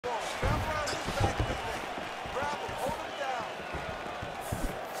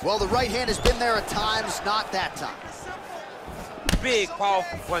Well, the right hand has been there at times, not that time. Big,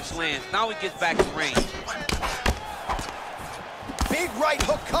 powerful punch lands. Now he gets back in range. Big right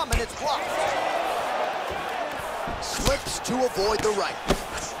hook coming, it's blocked. Slips to avoid the right.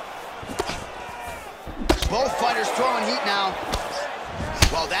 Both fighters throwing heat now.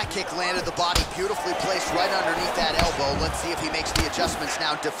 Well, that kick landed the body beautifully placed right underneath that elbow. Let's see if he makes the adjustments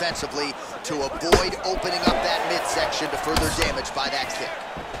now defensively to avoid opening up that midsection to further damage by that kick.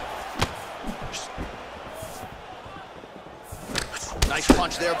 Nice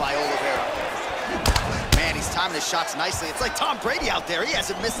punch there by Oliveira. Man, he's timing his shots nicely. It's like Tom Brady out there. He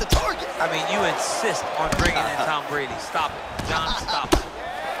hasn't missed the target. I mean, you insist on bringing in Tom Brady. Stop it. John, stop it.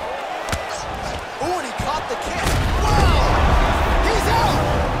 Ooh, and he caught the kick. Wow! He's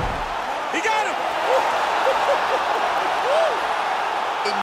out!